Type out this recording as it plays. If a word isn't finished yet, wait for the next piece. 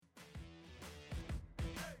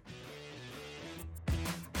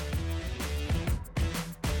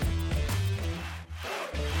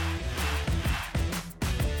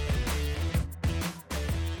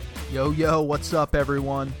Yo, what's up,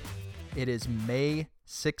 everyone? It is May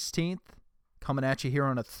 16th, coming at you here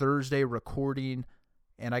on a Thursday recording,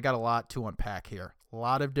 and I got a lot to unpack here. A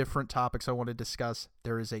lot of different topics I want to discuss.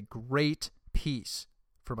 There is a great piece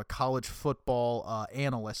from a college football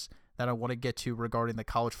analyst that I want to get to regarding the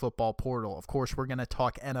college football portal. Of course, we're going to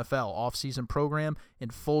talk NFL, offseason program in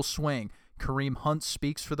full swing. Kareem Hunt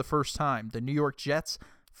speaks for the first time. The New York Jets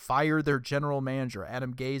fire their general manager.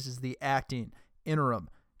 Adam Gase is the acting interim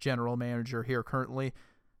general manager here currently.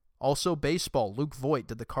 Also, baseball. Luke Voit.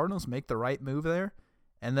 Did the Cardinals make the right move there?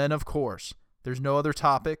 And then, of course, there's no other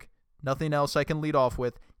topic, nothing else I can lead off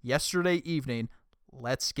with. Yesterday evening,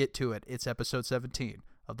 let's get to it. It's episode 17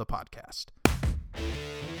 of the podcast.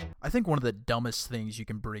 I think one of the dumbest things you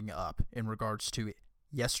can bring up in regards to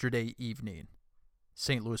yesterday evening,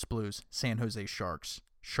 St. Louis Blues, San Jose Sharks.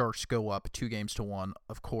 Sharks go up 2-1,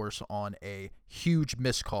 of course, on a huge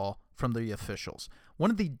missed call from the officials.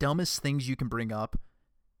 One of the dumbest things you can bring up,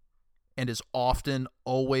 and is often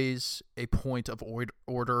always a point of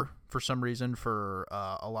order for some reason for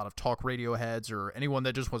a lot of talk radio heads or anyone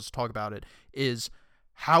that just wants to talk about it, is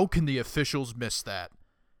how can the officials miss that?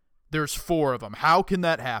 There's 4 of them. How can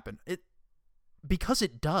that happen? Because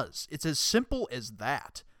it does. It's as simple as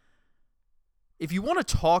that. If you want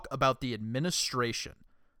to talk about the administration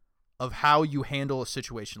of how you handle a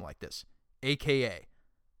situation like this, aka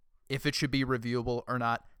if it should be reviewable or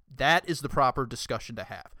not, that is the proper discussion to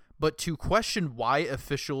have. But to question why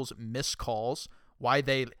officials miss calls, why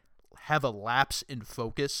they have a lapse in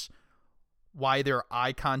focus, why their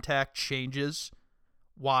eye contact changes,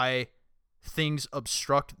 why things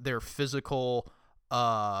obstruct their physical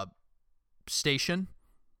station,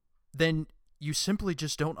 then you simply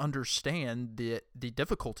just don't understand the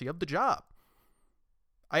difficulty of the job.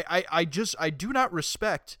 I do not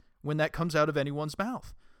respect when that comes out of anyone's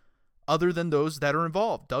mouth, other than those that are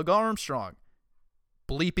involved. Doug Armstrong,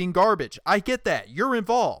 bleeping garbage. I get that. You're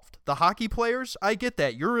involved. The hockey players, I get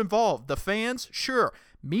that. You're involved. The fans, sure.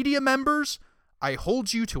 Media members, I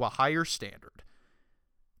hold you to a higher standard.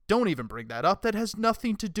 Don't even bring that up. That has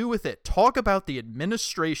nothing to do with it. Talk about the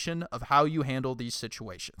administration of how you handle these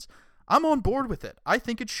situations. I'm on board with it. I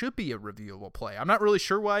think it should be a reviewable play. I'm not really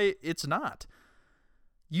sure why it's not.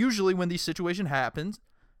 Usually when these situations happen,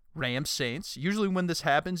 Rams, Saints, usually when this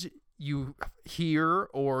happens, you hear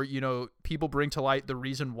or, people bring to light the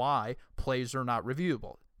reason why plays are not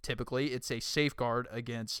reviewable. Typically, it's a safeguard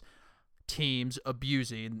against teams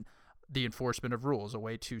abusing the enforcement of rules, a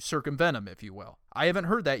way to circumvent them, if you will. I haven't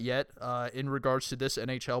heard that yet in regards to this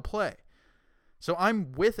NHL play. So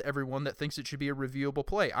I'm with everyone that thinks it should be a reviewable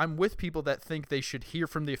play. I'm with people that think they should hear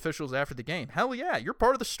from the officials after the game. Hell yeah, you're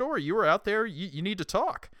part of the story. You were out there. You need to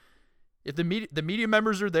talk. If the media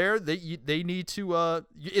members are there, they need to.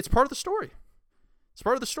 It's part of the story. It's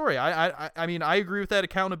part of the story. I mean, I agree with that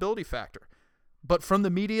accountability factor. But from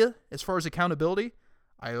the media, as far as accountability,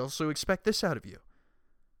 I also expect this out of you.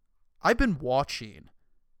 I've been watching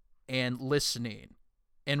and listening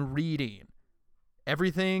and reading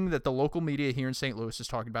everything that the local media here in St. Louis is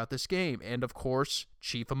talking about this game. And, of course,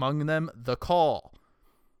 chief among them, the call.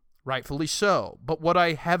 Rightfully so. But what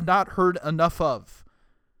I have not heard enough of,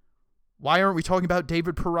 why aren't we talking about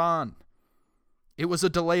David Perron? It was a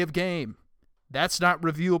delay of game. That's not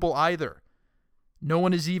reviewable either. No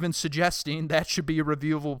one is even suggesting that should be a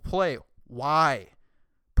reviewable play. Why?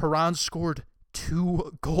 Perron scored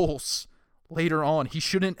 2 goals later on. He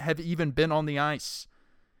shouldn't have even been on the ice.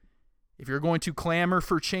 If you're going to clamor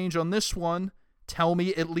for change on this one, tell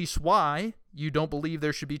me at least why you don't believe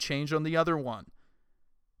there should be change on the other one.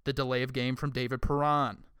 The delay of game from David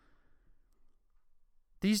Perron.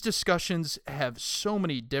 These discussions have so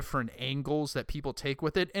many different angles that people take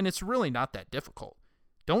with it, and it's really not that difficult.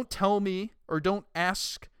 Don't tell me or don't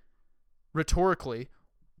ask rhetorically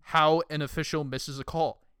how an official misses a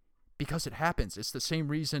call, because it happens. It's the same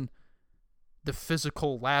reason the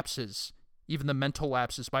physical lapses, even the mental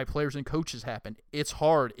lapses by players and coaches happen. It's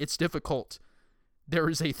hard. It's difficult. There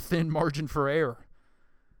is a thin margin for error.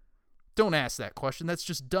 Don't ask that question. That's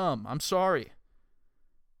just dumb. I'm sorry.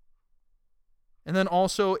 And then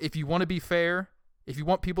also, if you want to be fair, if you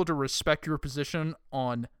want people to respect your position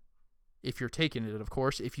on, if you're taking it, of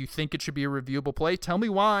course, if you think it should be a reviewable play, tell me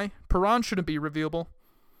why. Perron shouldn't be reviewable.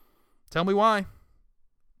 Tell me why.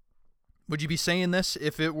 Would you be saying this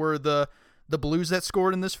if it were the Blues that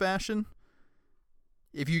scored in this fashion?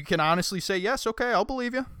 If you can honestly say, yes, okay, I'll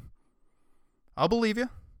believe you. I'll believe you.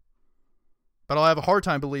 But I'll have a hard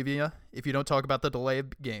time believing you if you don't talk about the delay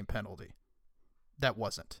of game penalty. That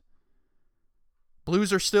wasn't.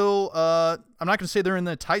 Blues are still, I'm not going to say they're in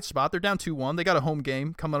the tight spot. They're down 2-1. They got a home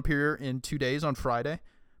game coming up here in 2 days on Friday.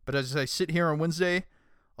 But as I sit here on Wednesday,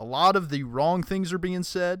 a lot of the wrong things are being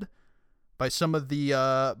said by some of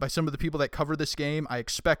the people that cover this game. I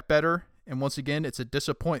expect better, and once again, it's a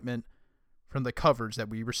disappointment from the coverage that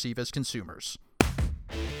we receive as consumers.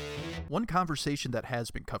 One conversation that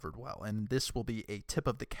has been covered well, and this will be a tip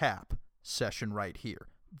of the cap session right here,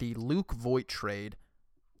 the Luke Voit trade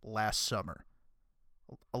last summer.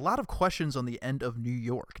 A lot of questions on the end of New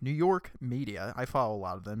York media. I follow a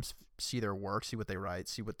lot of them, see their work, see what they write,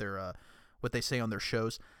 see what they say on their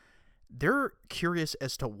shows. They're curious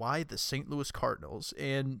as to why the St. Louis Cardinals,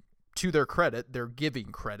 and to their credit, they're giving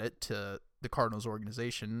credit to the Cardinals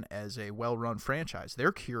organization as a well-run franchise.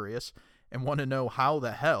 They're curious and want to know how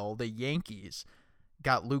the hell the Yankees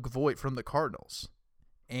got Luke Voit from the Cardinals.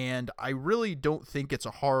 And I really don't think it's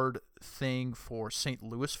a hard thing for St.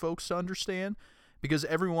 Louis folks to understand, because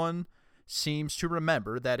everyone seems to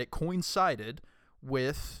remember that it coincided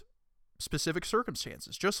with specific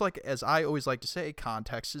circumstances. Just like, as I always like to say,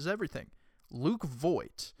 context is everything. Luke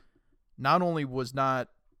Voit not only was not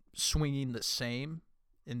swinging the same,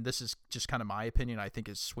 and this is just kind of my opinion, I think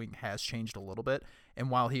his swing has changed a little bit, and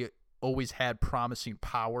while he always had promising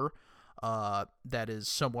power that is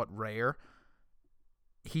somewhat rare,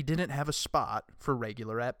 he didn't have a spot for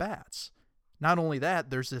regular at-bats. Not only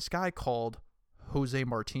that, there's this guy called Jose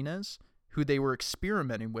Martinez, who they were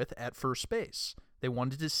experimenting with at first base. They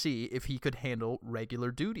wanted to see if he could handle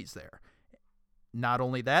regular duties there. Not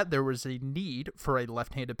only that, there was a need for a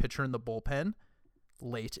left-handed pitcher in the bullpen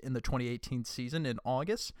late in the 2018 season in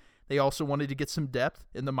August. They also wanted to get some depth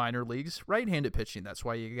in the minor leagues right-handed pitching. That's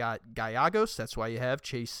why you got Gallegos. That's why you have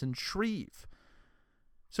Chasen Shreve.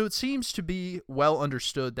 So it seems to be well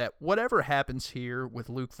understood that whatever happens here with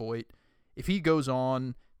Luke Voit, if he goes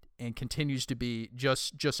on and continues to be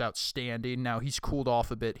just outstanding. Now, he's cooled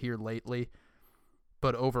off a bit here lately,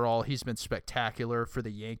 but overall, he's been spectacular for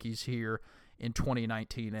the Yankees here in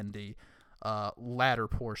 2019 and the latter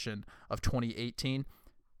portion of 2018.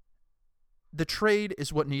 The trade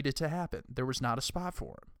is what needed to happen. There was not a spot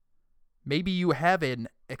for him. Maybe you have an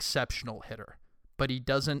exceptional hitter, but he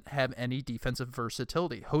doesn't have any defensive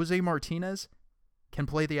versatility. Jose Martinez can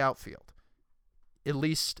play the outfield. At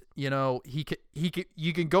least, you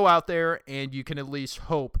can go out there and you can at least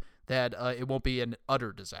hope that it won't be an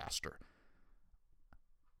utter disaster.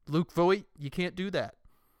 Luke Voit, you can't do that.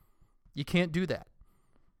 You can't do that.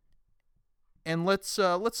 And let's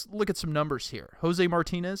look at some numbers here. Jose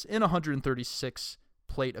Martinez in 136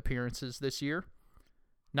 plate appearances this year.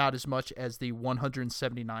 Not as much as the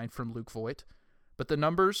 179 from Luke Voit. But the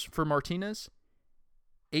numbers for Martinez,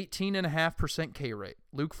 18.5% K rate.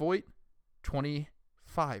 Luke Voit, 25%.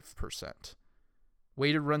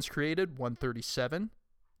 Weighted runs created, 137,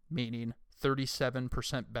 meaning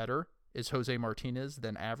 37% better is Jose Martinez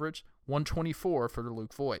than average. 124 for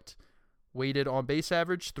Luke Voit. Weighted on base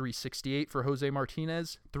average, 368 for Jose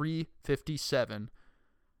Martinez, 357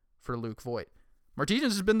 for Luke Voit.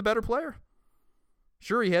 Martinez has been the better player.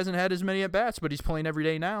 Sure, he hasn't had as many at-bats, but he's playing every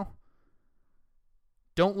day now.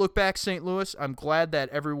 Don't look back, St. Louis. I'm glad that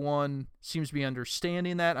everyone seems to be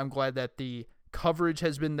understanding that. I'm glad that the coverage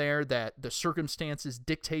has been there, that the circumstances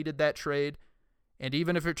dictated that trade. And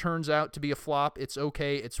even if it turns out to be a flop, it's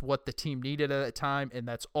okay. It's what the team needed at that time, and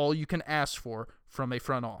that's all you can ask for from a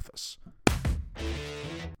front office.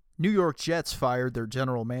 New York Jets fired their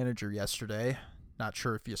general manager yesterday. Not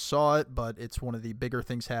sure if you saw it, but it's one of the bigger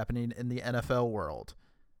things happening in the NFL world.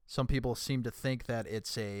 Some people seem to think that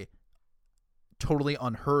it's a totally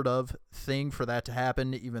unheard of thing for that to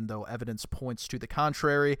happen, even though evidence points to the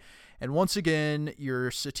contrary. And once again,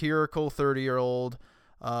 your satirical 30-year-old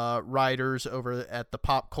writers over at the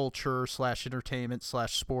pop culture / entertainment /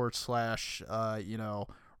 sports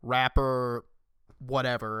 / rapper,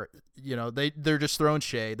 whatever, they're just throwing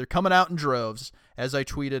shade. They're coming out in droves, as I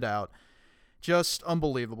tweeted out. Just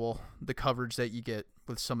unbelievable, the coverage that you get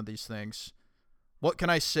with some of these things. What can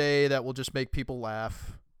I say that will just make people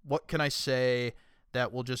laugh? What can I say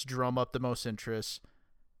that will just drum up the most interest?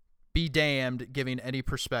 Be damned giving any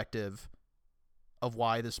perspective of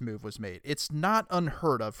why this move was made. It's not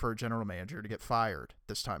unheard of for a general manager to get fired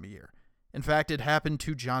this time of year. In fact, it happened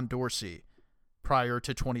to John Dorsey prior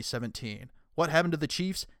to 2017. What happened to the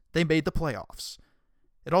Chiefs? They made the playoffs.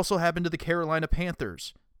 It also happened to the Carolina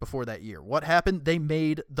Panthers before that year. What happened? They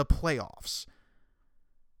made the playoffs.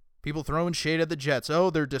 People throwing shade at the Jets. Oh,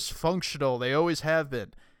 they're dysfunctional. They always have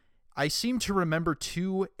been. I seem to remember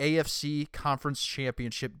 2 AFC Conference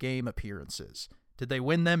Championship game appearances. Did they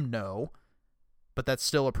win them? No. But that's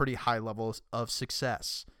still a pretty high level of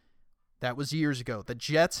success. That was years ago. The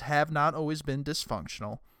Jets have not always been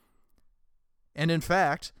dysfunctional. And in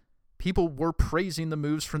fact, people were praising the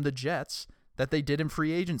moves from the Jets that they did in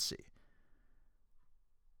free agency.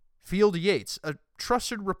 Field Yates, a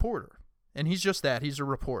trusted reporter, and he's just that, he's a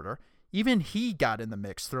reporter. Even he got in the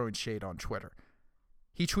mix throwing shade on Twitter.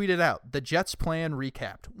 He tweeted out, the Jets' plan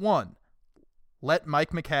recapped. 1. Let Mike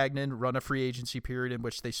Maccagnan run a free agency period in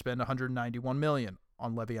which they spend $191 million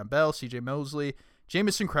on Le'Veon Bell, C.J. Mosley,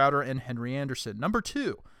 Jamison Crowder, and Henry Anderson. Number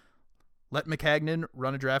 2, let Maccagnan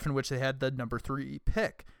run a draft in which they had the number 3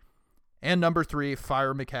 pick. And number 3,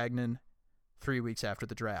 fire Maccagnan 3 weeks after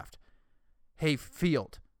the draft. Hey,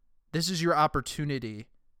 Field, this is your opportunity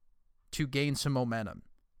to gain some momentum,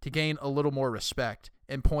 to gain a little more respect,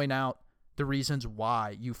 and point out the reasons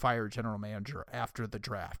why you fire a general manager after the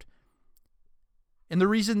draft. And the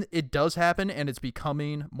reason it does happen and it's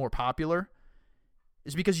becoming more popular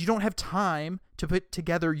is because you don't have time to put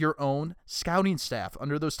together your own scouting staff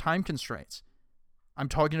under those time constraints. I'm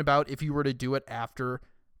talking about if you were to do it after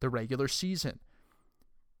the regular season.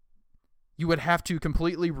 You would have to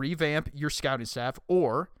completely revamp your scouting staff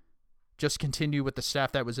or just continue with the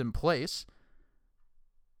staff that was in place,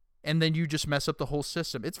 and then you just mess up the whole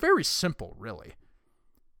system. It's very simple, really.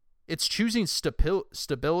 It's choosing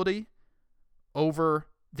stability over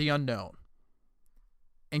the unknown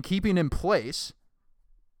and keeping in place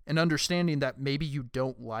and understanding that maybe you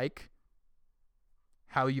don't like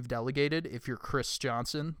how you've delegated. If you're Chris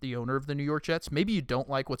Johnson, the owner of the New York Jets, maybe you don't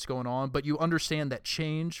like what's going on, but you understand that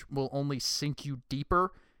change will only sink you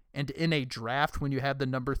deeper. And in a draft, when you have the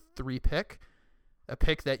number 3 pick, a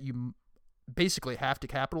pick that you basically have to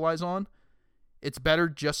capitalize on, it's better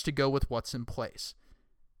just to go with what's in place.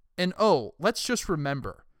 And let's just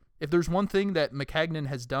remember, if there's one thing that Maccagnan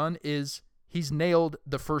has done is he's nailed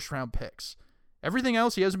the first round picks. Everything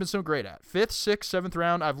else he hasn't been so great at. 5th, 6th, 7th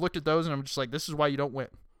round, I've looked at those and I'm just like, this is why you don't win.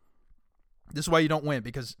 This is why you don't win,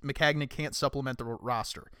 because Maccagnan can't supplement the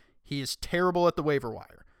roster. He is terrible at the waiver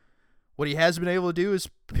wire. What he has been able to do is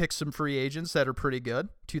pick some free agents that are pretty good.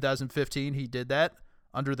 2015, he did that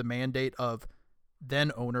under the mandate of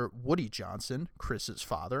then owner Woody Johnson, Chris's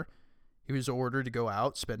father. He was ordered to go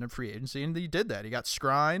out, spend in free agency, and he did that. He got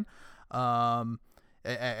Skrine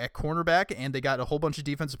at cornerback, and they got a whole bunch of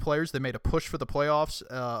defensive players. They made a push for the playoffs.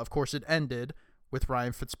 Of course, it ended with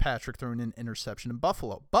Ryan Fitzpatrick throwing an interception in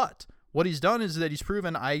Buffalo. But what he's done is that he's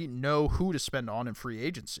proven I know who to spend on in free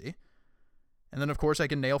agency. And then, of course, I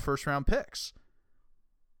can nail first-round picks.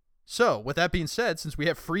 So, with that being said, since we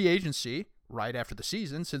have free agency right after the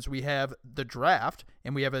season, since we have the draft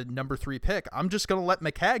and we have a number 3 pick, I'm just going to let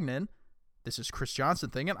Maccagnan, this is Chris Johnson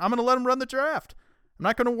thinking, I'm going to let him run the draft. I'm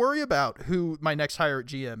not going to worry about who my next hire at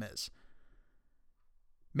GM is.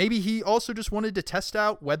 Maybe he also just wanted to test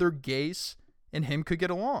out whether Gase and him could get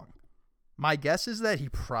along. My guess is that he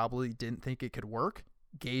probably didn't think it could work.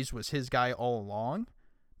 Gase was his guy all along.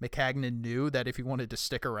 Maccagnan knew that if he wanted to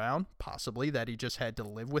stick around, possibly that he just had to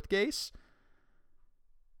live with Gase.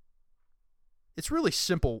 It's really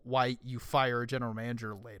simple why you fire a general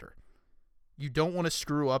manager later. You don't want to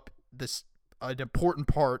screw up an important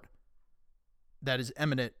part that is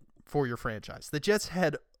eminent for your franchise. The Jets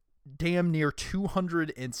had damn near $200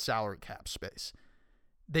 in salary cap space.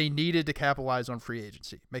 They needed to capitalize on free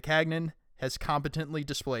agency. Maccagnan has competently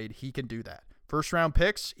displayed he can do that. First round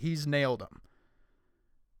picks, he's nailed them.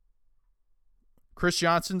 Chris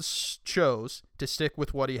Johnson chose to stick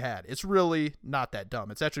with what he had. It's really not that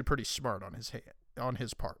dumb. It's actually pretty smart on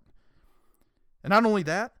his part. And not only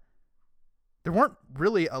that, there weren't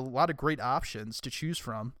really a lot of great options to choose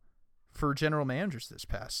from for general managers this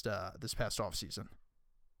past offseason.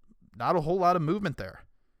 Not a whole lot of movement there.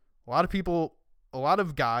 A lot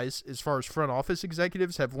of guys, as far as front office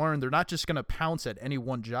executives, have learned they're not just going to pounce at any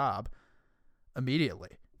one job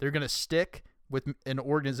immediately. They're going to stick with an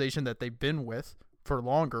organization that they've been with for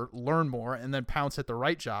longer, learn more, and then pounce at the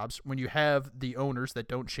right jobs when you have the owners that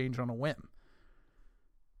don't change on a whim.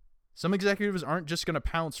 Some executives aren't just going to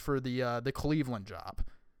pounce for the Cleveland job.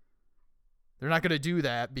 They're not going to do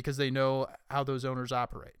that because they know how those owners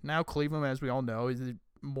operate. Now, Cleveland, as we all know, is a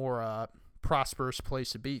more prosperous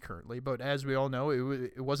place to be currently, but as we all know,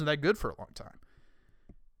 it wasn't that good for a long time.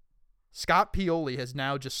 Scott Pioli has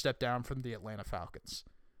now just stepped down from the Atlanta Falcons.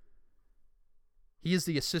 He is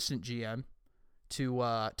the assistant GM to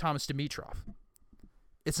Thomas Dimitroff.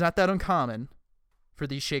 It's not that uncommon for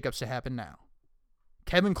these shakeups to happen now.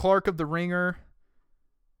 Kevin Clark of The Ringer,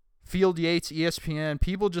 Field Yates, ESPN,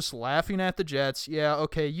 people just laughing at the Jets. Yeah,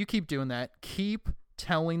 okay, you keep doing that. Keep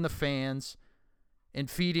telling the fans and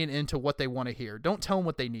feeding into what they want to hear. Don't tell them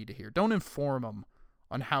what they need to hear. Don't inform them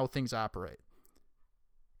on how things operate.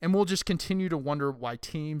 And we'll just continue to wonder why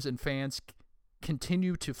teams and fans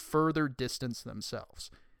continue to further distance themselves.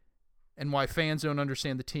 and why fans don't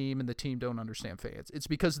understand the team and the team don't understand fans. It's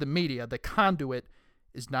because the media, the conduit,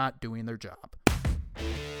 is not doing their job.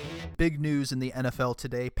 Big news in the NFL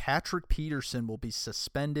today. Patrick Peterson will be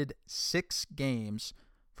suspended 6 games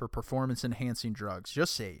for performance-enhancing drugs.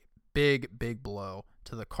 Just a big, big blow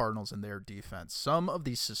to the Cardinals and their defense. Some of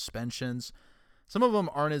these suspensions, some of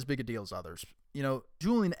them aren't as big a deal as others. You know,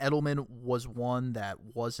 Julian Edelman was one that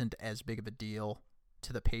wasn't as big of a deal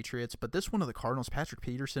to the Patriots, but this one of the Cardinals, Patrick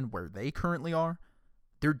Peterson, where they currently are,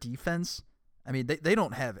 their defense, I mean, they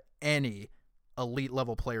don't have any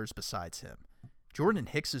elite-level players besides him. Jordan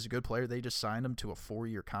Hicks is a good player. They just signed him to a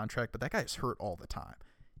 4-year contract, but that guy's hurt all the time.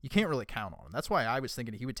 You can't really count on him. That's why I was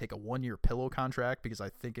thinking he would take a 1-year pillow contract, because I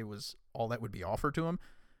think it was all that would be offered to him.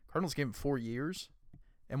 Cardinals gave him 4 years,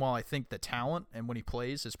 and while I think the talent and when he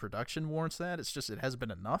plays, his production warrants that, it's just it hasn't been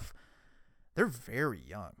enough. They're very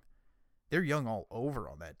young. They're young all over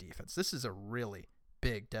on that defense. This is a really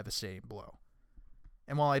big, devastating blow.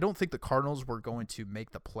 And while I don't think the Cardinals were going to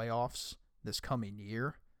make the playoffs this coming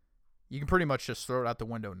year, you can pretty much just throw it out the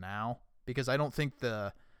window now, because I don't think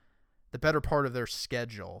the better part of their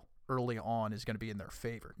schedule early on is going to be in their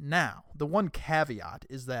favor. Now, the one caveat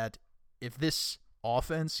is that if this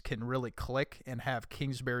offense can really click and have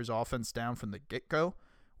Kingsbury's offense down from the get-go,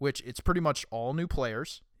 which it's pretty much all new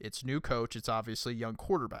players, it's new coach, it's obviously young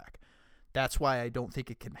quarterback. That's why I don't think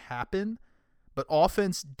it can happen, but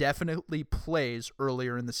offense definitely plays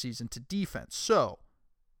earlier in the season to defense. So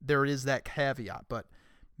there is that caveat, but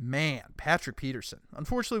man, Patrick Peterson.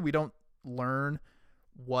 Unfortunately, we don't learn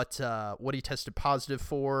what he tested positive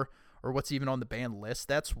for or what's even on the banned list.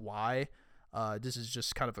 That's why this is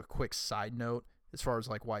just kind of a quick side note as far as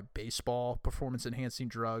like why baseball performance-enhancing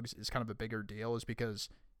drugs is kind of a bigger deal, is because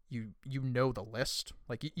you know the list.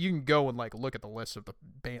 Like you can go and like look at the list of the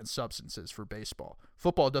banned substances for baseball.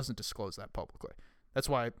 Football doesn't disclose that publicly. That's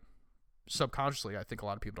why subconsciously I think a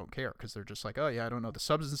lot of people don't care, because they're just like, oh yeah, I don't know the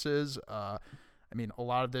substances. I mean, a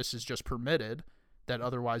lot of this is just permitted that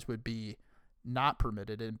otherwise would be not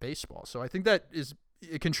permitted in baseball. So I think that is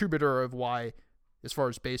a contributor of why, as far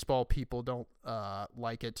as baseball, people don't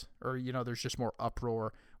like it, or, you know, there's just more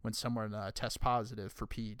uproar when someone tests positive for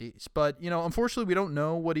PEDs. But, you know, unfortunately, we don't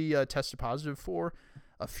know what he tested positive for.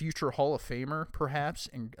 A future Hall of Famer, perhaps,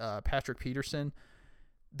 and Patrick Peterson.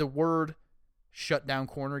 The word shutdown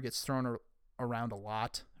corner gets thrown around a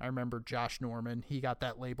lot. I remember Josh Norman, he got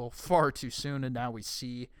that label far too soon, and now we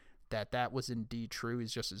see that that was indeed true.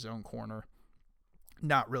 He's just his own corner.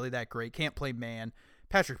 Not really that great. Can't play man.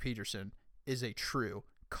 Patrick Peterson is a true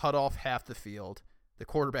cut off half the field. The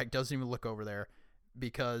quarterback doesn't even look over there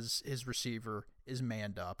because his receiver is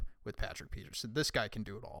manned up with Patrick Peterson. This guy can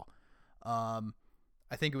do it all.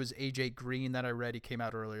 I think it was AJ Green that I read. He came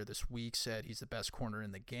out earlier this week, said he's the best corner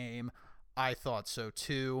in the game. I thought so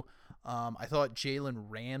too. I thought Jalen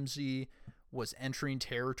Ramsey was entering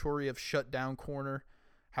territory of shutdown corner.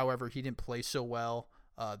 However, he didn't play so well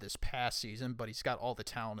this past season, but he's got all the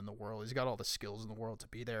talent in the world. He's got all the skills in the world to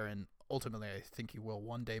be there, and ultimately I think he will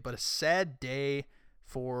one day. But a sad day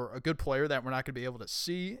for a good player that we're not going to be able to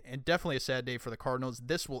see, and definitely a sad day for the Cardinals.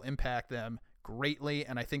 This will impact them greatly,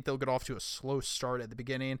 and I think they'll get off to a slow start at the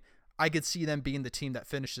beginning. I could see them being the team that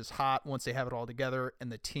finishes hot once they have it all together,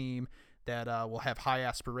 and the team that will have high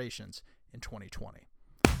aspirations in 2020.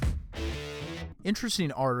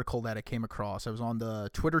 Interesting article that I came across. I was on the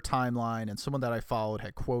Twitter timeline, and someone that I followed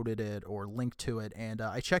had quoted it or linked to it, and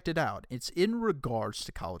I checked it out. It's in regards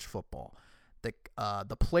to college football.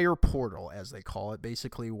 The player portal, as they call it,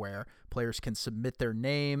 basically where players can submit their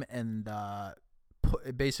name and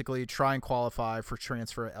basically try and qualify for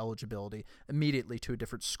transfer eligibility immediately to a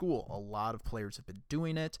different school. A lot of players have been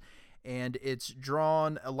doing it, and it's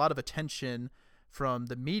drawn a lot of attention from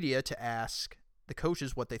the media to ask the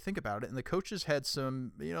coaches what they think about it. And the coaches had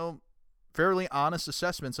some, you know, fairly honest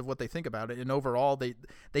assessments of what they think about it. And overall,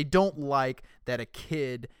 they don't like that a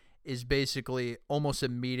kid is basically almost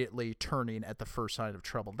immediately turning at the first sign of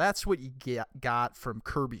trouble. That's what you got from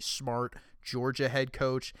Kirby Smart, Georgia head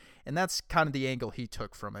coach, and that's kind of the angle he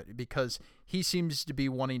took from it, because he seems to be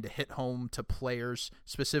wanting to hit home to players,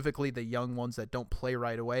 specifically the young ones that don't play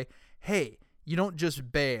right away. Hey, you don't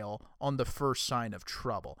just bail on the first sign of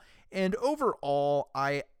trouble. And overall,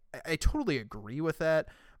 I totally agree with that,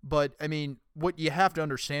 but I mean, what you have to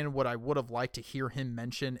understand, what I would have liked to hear him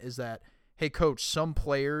mention is that, hey, coach, some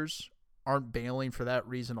players aren't bailing for that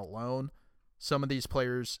reason alone. Some of these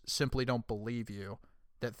players simply don't believe you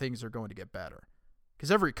that things are going to get better. Because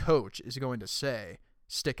every coach is going to say,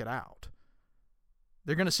 stick it out.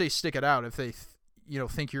 They're going to say stick it out if they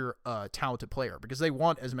think you're a talented player, because they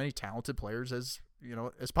want as many talented players as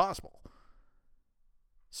possible.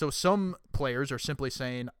 So some players are simply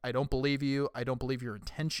saying, I don't believe you. I don't believe your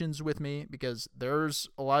intentions with me, because there's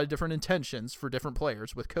a lot of different intentions for different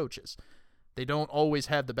players with coaches. They don't always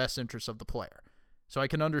have the best interests of the player. So I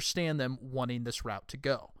can understand them wanting this route to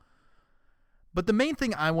go. But the main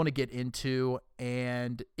thing I want to get into,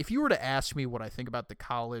 and if you were to ask me what I think about the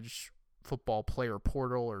college football player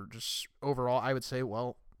portal or just overall, I would say,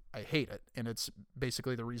 well, I hate it. And it's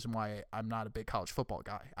basically the reason why I'm not a big college football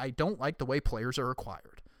guy. I don't like the way players are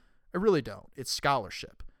acquired. I really don't. It's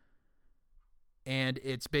scholarship. And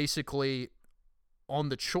it's basically on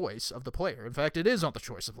the choice of the player. In fact, it is on the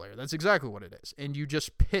choice of the player. That's exactly what it is. And you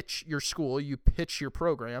just pitch your school, you pitch your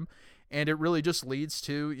program, and it really just leads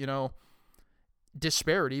to,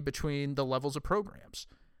 disparity between the levels of programs.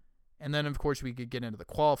 And then, of course, we could get into the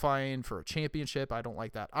qualifying for a championship. I don't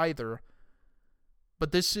like that either.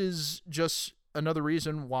 But this is just another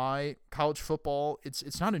reason why college football,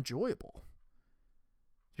 it's not enjoyable.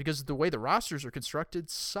 Because the way the rosters are constructed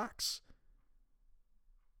sucks.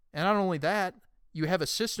 And not only that, you have a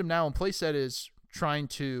system now in place that is trying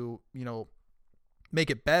to, make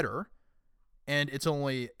it better, and it's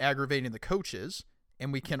only aggravating the coaches,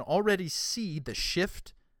 and we can already see the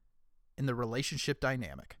shift in the relationship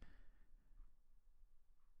dynamic.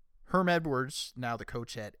 Herm Edwards, now the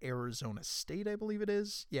coach at Arizona State, I believe it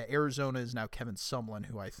is. Yeah, Arizona is now Kevin Sumlin,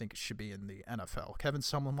 who I think should be in the NFL. Kevin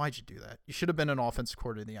Sumlin, why'd you do that? You should have been an offensive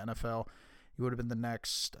coordinator in the NFL. You would have been the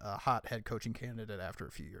next hot head coaching candidate after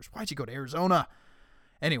a few years. Why'd you go to Arizona?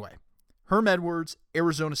 Anyway, Herm Edwards,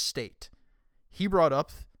 Arizona State. He brought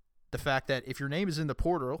up the fact that if your name is in the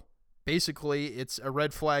portal, basically it's a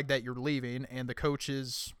red flag that you're leaving and the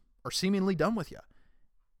coaches are seemingly done with you.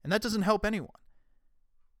 And that doesn't help anyone.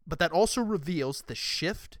 But that also reveals the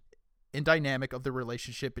shift in dynamic of the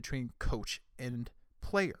relationship between coach and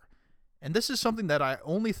player. And this is something that I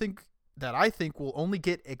think will only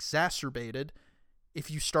get exacerbated if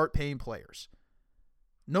you start paying players.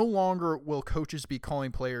 No longer will coaches be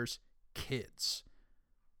calling players kids.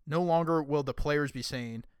 No longer will the players be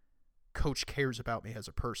saying, coach cares about me as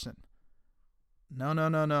a person.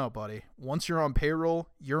 No, buddy. Once you're on payroll,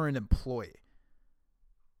 you're an employee.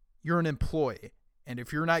 You're an employee. And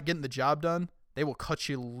if you're not getting the job done, they will cut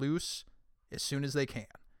you loose as soon as they can.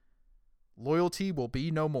 Loyalty will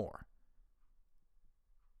be no more.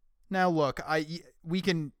 Now, look, we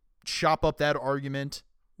can chop up that argument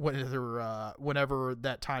whenever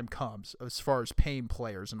that time comes, as far as paying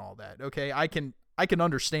players and all that. Okay, I can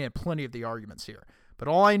understand plenty of the arguments here, but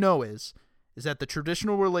all I know is that the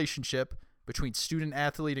traditional relationship between student,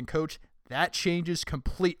 athlete, and coach, that changes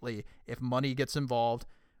completely if money gets involved.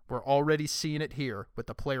 We're already seeing it here with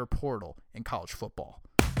the player portal in college football.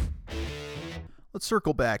 Let's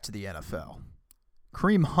circle back to the NFL.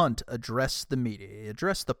 Kareem Hunt addressed the media. He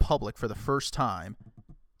addressed the public for the first time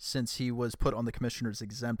since he was put on the commissioner's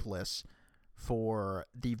exempt list for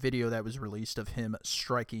the video that was released of him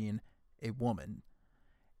striking a woman.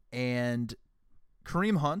 And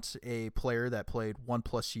Kareem Hunt, a player that played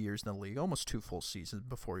 1+ years in the league, almost 2 full seasons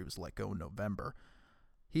before he was let go in November,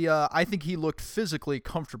 I think he looked physically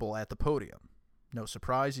comfortable at the podium. No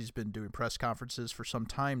surprise, he's been doing press conferences for some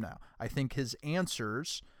time now. I think his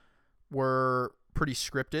answers were pretty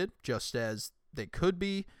scripted, just as they could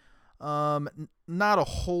be. Not a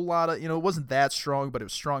whole lot of, it wasn't that strong, but it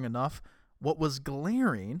was strong enough. What was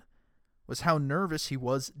glaring was how nervous he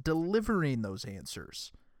was delivering those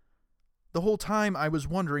answers. The whole time I was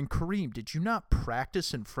wondering, Kareem, did you not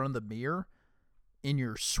practice in front of the mirror in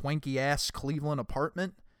your swanky-ass Cleveland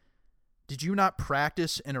apartment? Did you not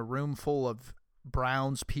practice in a room full of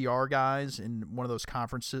Browns PR guys in one of those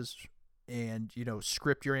conferences and,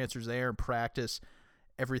 script your answers there and practice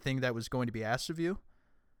everything that was going to be asked of you?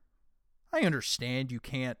 I understand you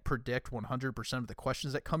can't predict 100% of the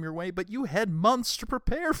questions that come your way, but you had months to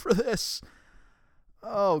prepare for this.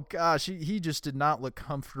 Oh, gosh, he just did not look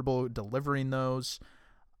comfortable delivering those.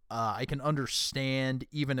 I can understand,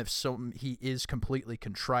 even if he is completely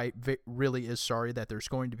contrite, really is sorry, that there's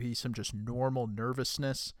going to be some just normal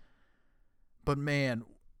nervousness. But, man,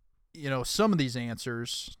 some of these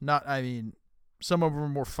answers, some of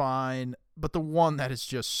them were fine, but the one that is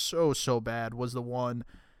just so bad was the one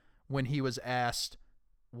when he was asked,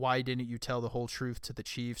 why didn't you tell the whole truth to the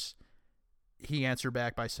Chiefs? He answered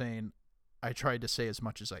back by saying, I tried to say as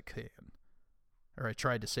much as I can, or I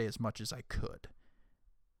tried to say as much as I could.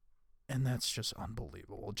 And that's just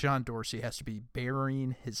unbelievable. John Dorsey has to be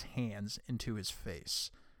burying his hands into his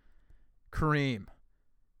face. Kareem,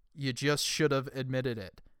 you just should have admitted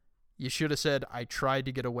it. You should have said, I tried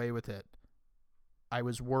to get away with it. I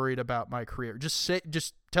was worried about my career. Just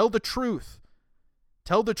tell the truth.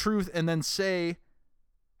 Tell the truth and then say,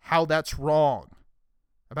 how that's wrong,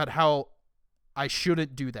 about how I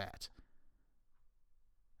shouldn't do that.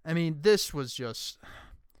 I mean, this was just...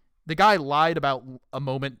 The guy lied about a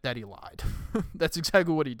moment that he lied. That's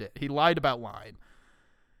exactly what he did. He lied about lying.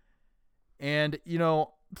 And,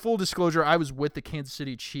 full disclosure, I was with the Kansas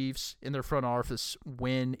City Chiefs in their front office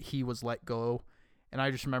when he was let go. And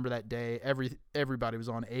I just remember that day, everybody was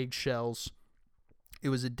on eggshells. It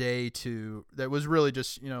was a day that was really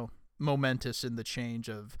just, momentous in the change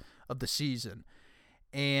of the season.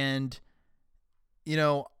 And,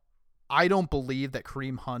 I don't believe that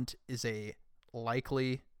Kareem Hunt is a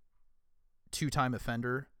likely two-time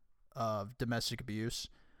offender of domestic abuse.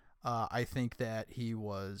 I think that he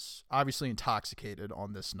was obviously intoxicated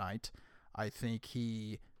on this night. I think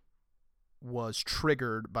he was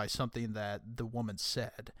triggered by something that the woman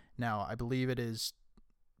said. Now, I believe it is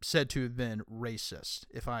said to have been racist,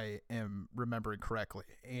 if I am remembering correctly.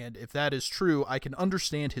 And if that is true, I can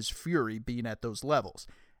understand his fury being at those levels.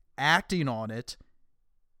 Acting on it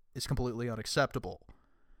is completely unacceptable.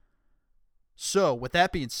 So, with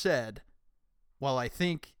that being said, while I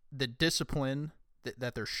think the discipline,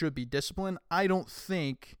 that there should be discipline, I don't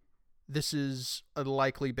think this is a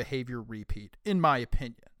likely behavior repeat, in my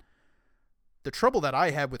opinion. The trouble that I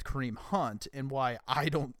have with Kareem Hunt and why I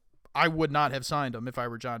would not have signed him if I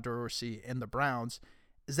were John Dorsey and the Browns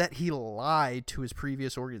is that he lied to his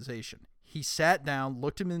previous organization. He sat down,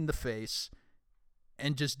 looked him in the face,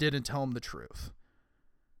 and just didn't tell him the truth.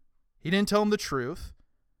 He didn't tell him the truth.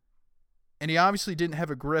 And he obviously didn't have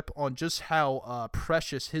a grip on just how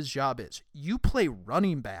precious his job is. You play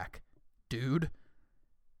running back, dude.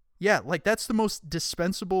 Yeah, that's the most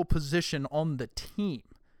dispensable position on the team.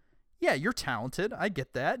 Yeah, you're talented. I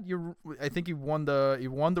get that. I think he won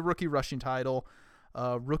the rookie rushing title,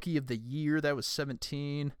 rookie of the year. That was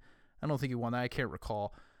 2017. I don't think he won that. I can't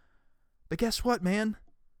recall. But guess what, man?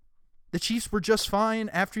 The Chiefs were just fine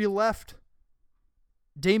after you left.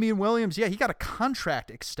 Damian Williams, yeah, he got a contract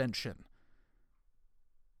extension.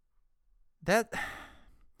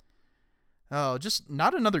 Just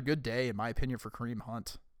not another good day, in my opinion, for Kareem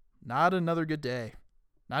Hunt. Not another good day.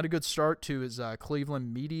 Not a good start to his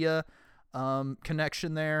Cleveland media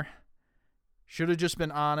connection there. Should have just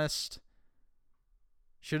been honest.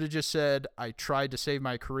 Should have just said, I tried to save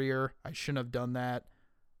my career. I shouldn't have done that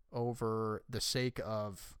over the sake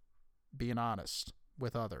of being honest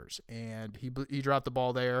with others. And he dropped the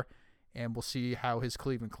ball there, and we'll see how his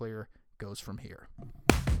Cleveland clear goes from here.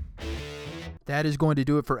 That is going to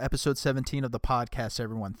do it for episode 17 of the podcast,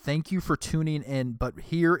 everyone. Thank you for tuning in, but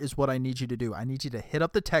here is what I need you to do. I need you to hit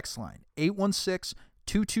up the text line,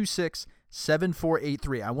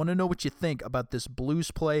 816-226-7483. I want to know what you think about this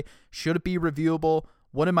Blues play. Should it be reviewable?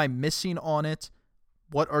 What am I missing on it?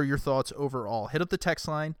 What are your thoughts overall? Hit up the text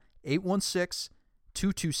line,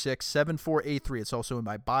 816-226-7483. It's also in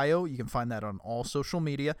my bio. You can find that on all social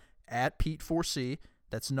media, at Pete4C.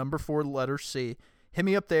 That's number 4, letter C. Hit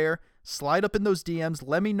me up there. Slide up in those DMs.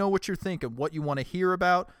 Let me know what you're thinking, what you want to hear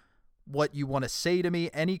about, what you want to say to me,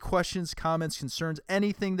 any questions, comments, concerns,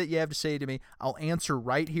 anything that you have to say to me. I'll answer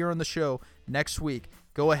right here on the show next week.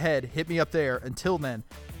 Go ahead, hit me up there. Until then,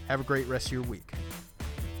 have a great rest of your week.